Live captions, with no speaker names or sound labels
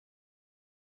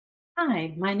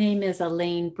Hi, my name is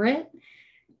Elaine Britt,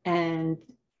 and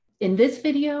in this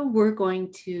video, we're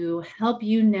going to help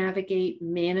you navigate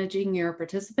managing your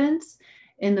participants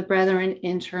in the Brethren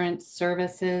Insurance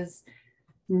Services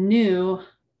new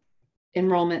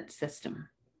enrollment system.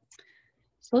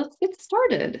 So let's get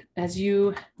started. As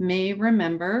you may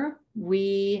remember,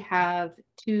 we have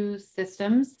two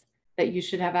systems that you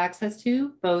should have access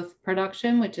to, both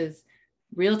production, which is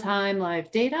real-time live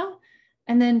data,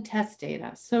 and then test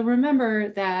data. So remember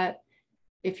that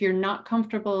if you're not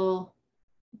comfortable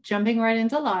jumping right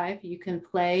into live, you can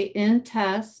play in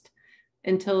test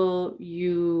until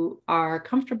you are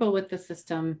comfortable with the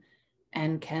system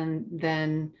and can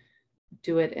then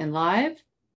do it in live.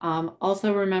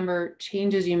 Also remember,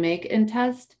 changes you make in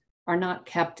test are not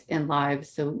kept in live.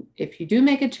 So if you do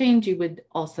make a change, you would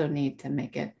also need to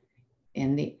make it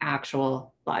in the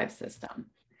actual live system.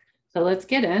 So let's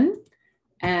get in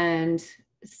and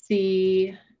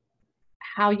see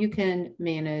how you can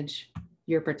manage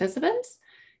your participants.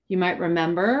 You might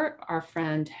remember our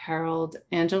friend Harold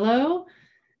Angelo.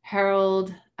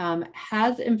 Harold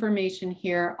has information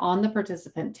here on the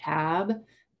participant tab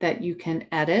that you can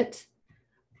edit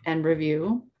and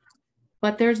review,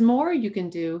 but there's more you can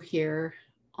do here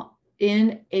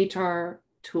in HR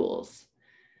tools.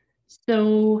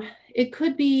 So it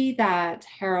could be that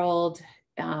Harold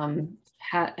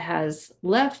has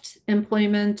left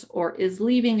employment or is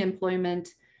leaving employment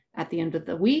at the end of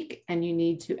the week, and you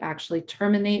need to actually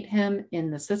terminate him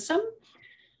in the system.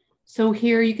 So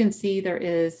here you can see there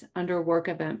is under work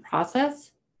event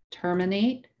process,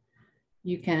 terminate.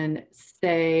 You can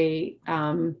say,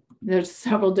 there's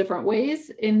several different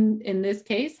ways in this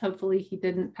case. Hopefully he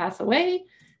didn't pass away.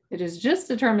 It is just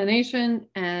a termination,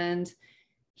 and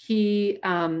he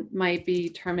might be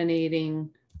terminating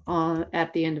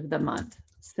at the end of the month.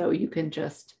 So you can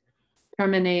just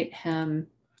terminate him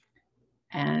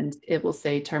and it will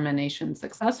say termination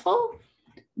successful.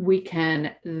 We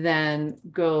can then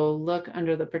go look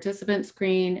under the participant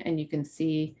screen and you can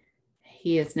see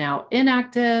he is now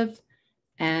inactive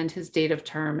and his date of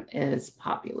term is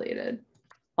populated.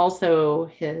 Also,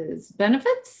 his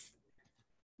benefits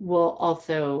will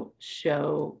also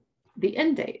show the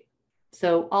end date.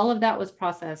 So all of that was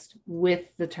processed with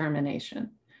the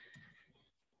termination.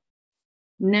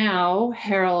 Now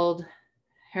Harold's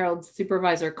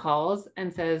supervisor calls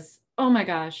and says, oh my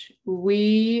gosh,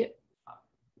 we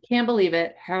can't believe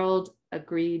it. Harold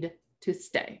agreed to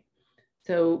stay.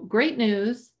 So great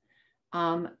news.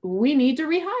 We need to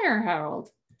rehire Harold.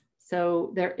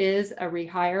 So there is a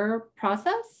rehire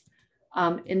process.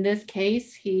 In this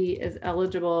case, he is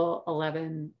eligible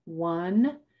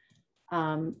 11/1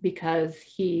 because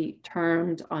he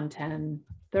termed on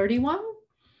 10/31.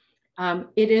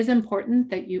 It is important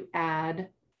that you add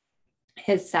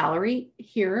his salary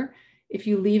here. If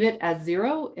you leave it as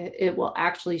 0, it will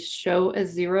actually show as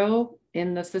 0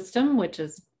 in the system, which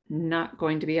is not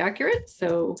going to be accurate.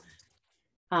 So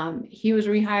he was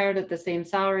rehired at the same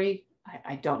salary.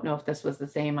 I don't know if this was the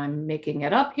same. I'm making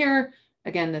it up here.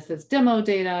 Again, this is demo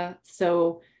data.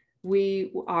 So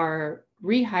we are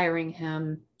rehiring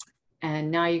him. And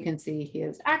now you can see he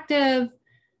is active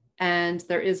and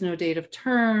there is no date of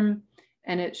term.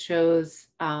 And it shows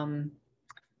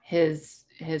his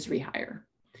rehire.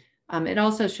 It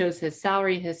also shows his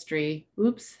salary history.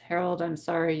 Oops, Harold, I'm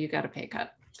sorry, you got a pay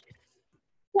cut.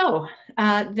 So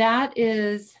that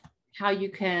is how you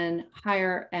can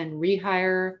hire and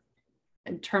rehire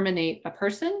and terminate a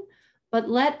person. But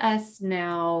let us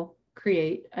now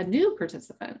create a new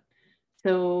participant.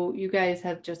 So you guys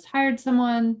have just hired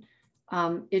someone.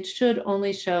 It should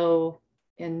only show,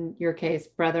 in your case,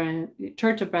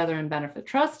 Church of Brethren Benefit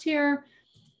Trust here.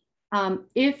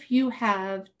 If you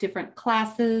have different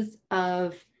classes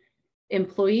of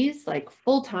employees, like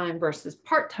full-time versus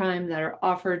part-time, that are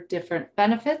offered different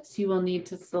benefits, you will need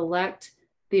to select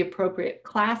the appropriate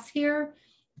class here.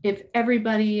 If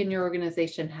everybody in your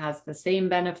organization has the same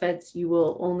benefits, you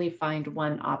will only find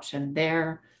one option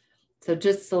there. So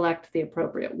just select the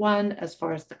appropriate one as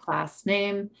far as the class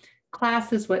name.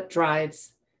 Class is what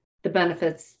drives the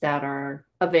benefits that are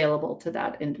available to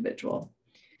that individual.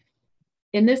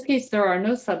 In this case, there are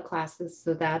no subclasses,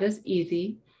 so that is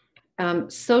easy.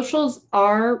 Socials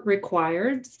are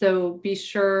required, so be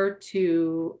sure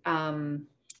to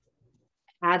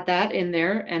add that in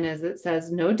there. And as it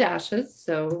says, no dashes,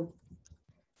 so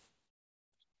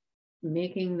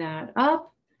making that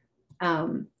up.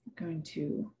 I'm going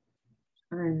to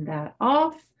turn that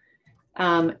off.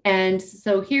 And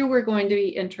so here we're going to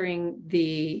be entering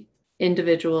the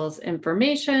individual's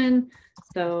information.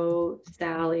 So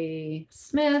Sally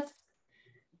Smith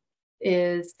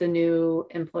is the new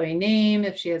employee name,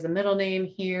 if she has a middle name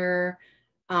here.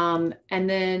 And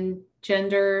then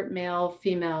gender, male,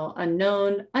 female,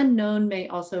 unknown. Unknown may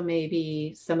also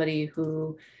be somebody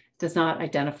who does not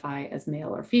identify as male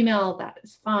or female. That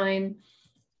is fine.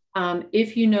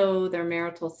 If you know their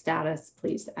marital status,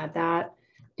 please add that.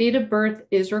 Date of birth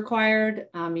is required.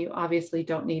 You obviously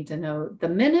don't need to know the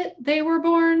minute they were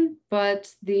born,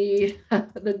 but the,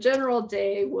 the general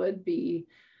day would be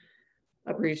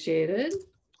appreciated.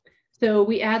 So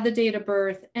we add the date of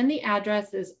birth, and the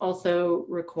address is also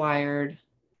required.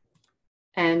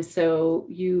 And so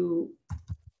you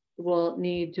will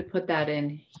need to put that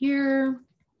in here.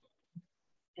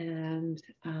 And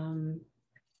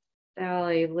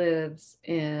Sally lives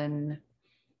in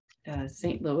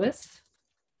St. Louis.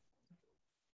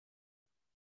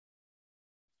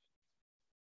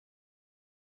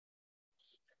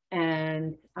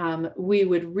 And we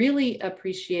would really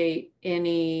appreciate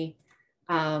any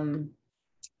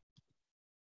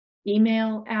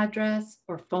email address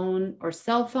or phone or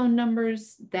cell phone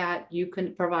numbers that you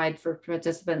can provide for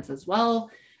participants as well.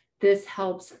 This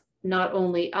helps not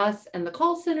only us and the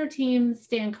call center team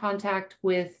stay in contact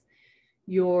with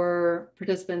your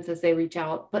participants as they reach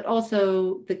out, but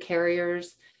also the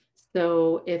carriers.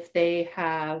 So if they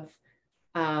have,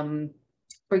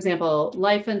 for example,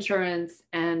 life insurance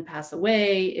and pass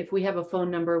away, if we have a phone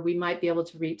number, we might be able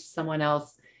to reach someone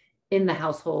else in the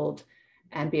household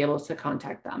and be able to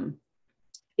contact them.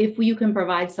 If you can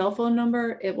provide cell phone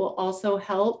number, it will also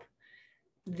help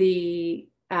the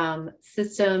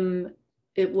system.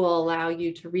 It will allow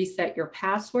you to reset your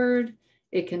password.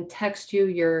 It can text you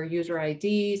your user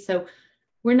ID. So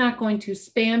we're not going to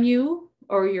spam you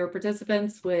or your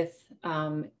participants with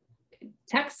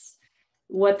texts.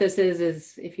 What this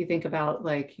is if you think about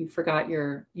like you forgot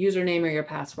your username or your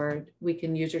password, we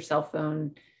can use your cell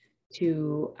phone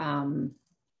to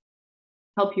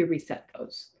help you reset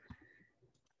those.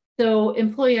 So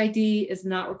employee ID is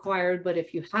not required, but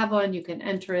if you have one, you can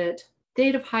enter it.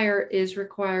 Date of hire is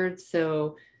required.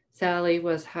 So Sally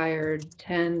was hired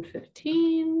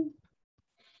 10/15.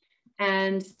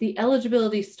 And the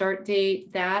eligibility start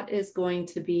date, that is going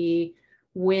to be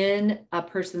when a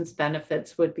person's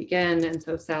benefits would begin. And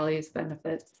so Sally's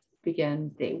benefits begin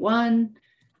day 1.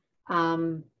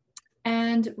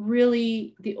 And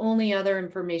really the only other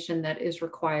information that is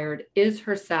required is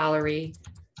her salary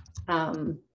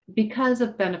because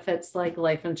of benefits like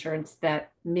life insurance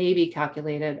that may be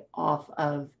calculated off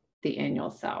of the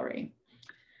annual salary.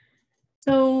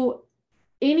 So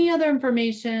any other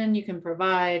information you can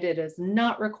provide, it is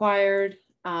not required,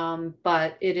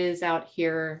 but it is out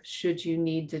here should you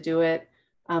need to do it.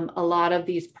 A lot of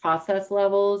these process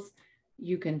levels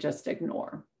you can just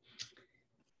ignore.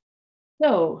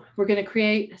 So we're going to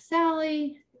create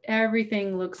Sally.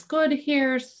 Everything looks good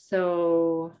here.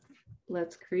 So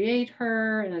let's create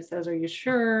her. And it says, are you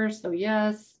sure? So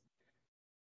yes.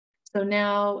 So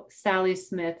now Sally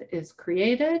Smith is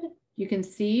created. You can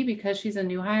see because she's a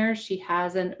new hire, she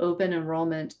has an open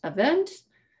enrollment event.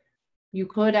 You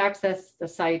could access the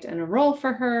site and enroll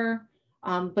for her,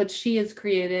 but she is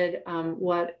created.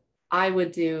 What I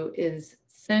would do is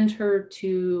send her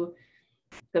to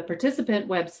the participant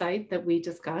website that we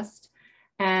discussed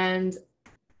and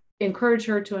encourage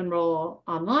her to enroll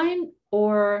online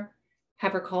or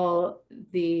have her call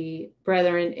the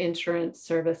Brethren Insurance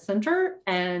Service Center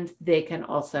and they can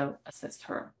also assist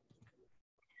her.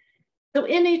 So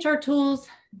in HR tools,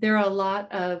 there are a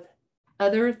lot of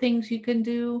other things you can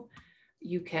do.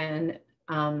 You can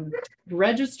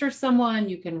register someone,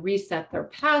 you can reset their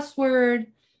password,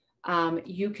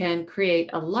 you can create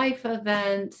a life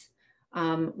event.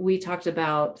 We talked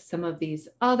about some of these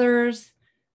others.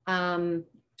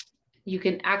 You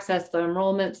can access the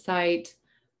enrollment site.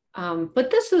 But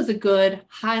this was a good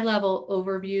high-level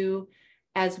overview.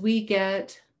 As we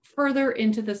get further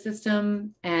into the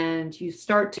system and you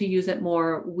start to use it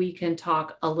more, we can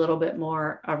talk a little bit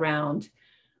more around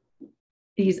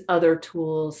these other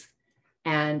tools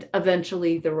and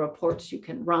eventually the reports you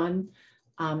can run.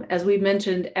 As we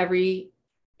mentioned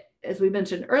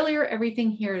earlier,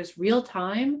 everything here is real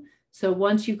time. So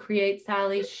once you create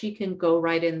Sally, she can go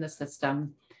right in the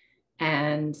system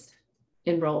and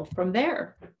enroll from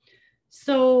there.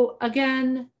 So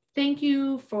again, thank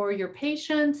you for your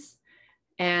patience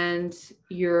and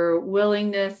your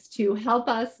willingness to help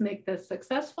us make this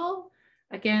successful.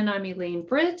 Again, I'm Elaine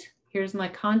Britt. Here's my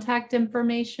contact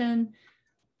information.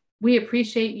 We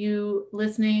appreciate you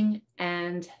listening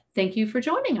and thank you for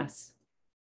joining us.